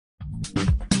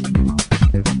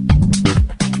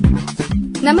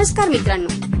नमस्कार मित्रांनो,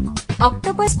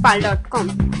 octopus-pal.com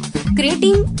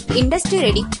creating industry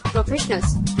ready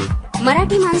professionals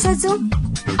Marathi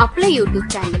माणसाचं आपलं YouTube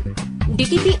चॅनल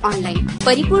DTP ऑनलाईन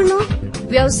परिपूर्ण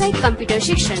व्यावसायिक कम्प्युटर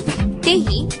शिक्षण,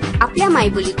 तेही आपल्या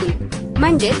मायबोलीतून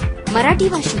म्हणजे मराठी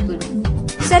भाषेतून।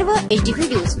 सर्व HD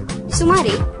व्हिडिओज,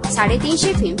 सुमारे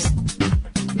 350 फिल्म्स,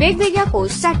 वेगवेगळ्या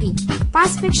कोर्ससाठी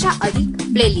 5 पेक्षा अधिक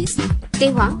प्लेलिस्ट।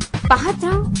 तेव्हा पाहत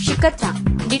राहा, शिकत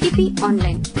राहा DTP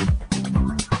online.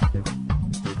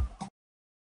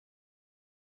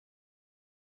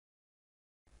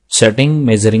 Setting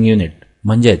measuring unit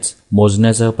म्हणजेच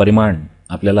मोजण्याचं परिमाण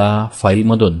आपल्याला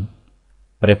फाईलमधून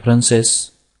प्रेफरन्सेस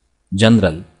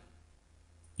जनरल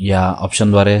या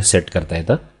ऑप्शनद्वारे सेट करता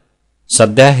येतं।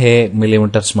 सध्या हे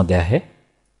मिलीमीटर्समध्ये आहे।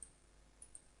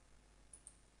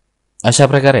 अशा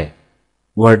प्रकारे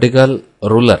व्हर्टिकल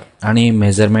रुलर आणि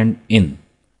मेजरमेंट इन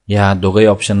या दोघही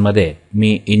ऑप्शनमध्ये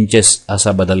मी इंचेस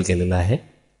असा बदल केलेला आहे।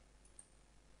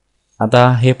 आता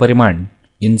हे परिमाण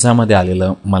इंचामध्ये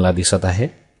आलेलं मला दिसत आहे।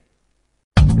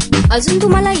 अजून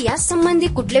तुम्हाला या संबंधी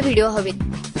कुठले व्हिडिओ हवेत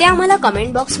ते आम्हाला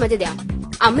कमेंट बॉक्स मध्ये द्या,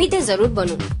 आम्ही ते जरूर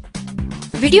बनवू।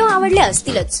 व्हिडिओ आवडले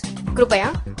असतीलच, कृपया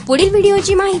पुढील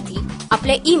व्हिडिओची माहिती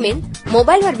आपल्या ईमेल,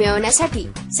 मोबाईलवर मिळवण्यासाठी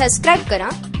सबस्क्राइब करा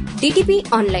DTP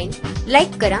ऑनलाईन,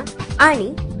 लाईक करा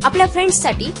आणि आपल्या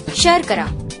फ्रेंड्ससाठी शेअर करा।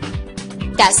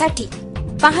 त्यासाठी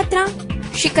पाहत राहा,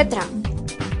 शिकत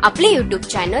राहा आपले YouTube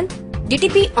चॅनल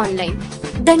DTP ऑनलाईन।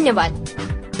 धन्यवाद।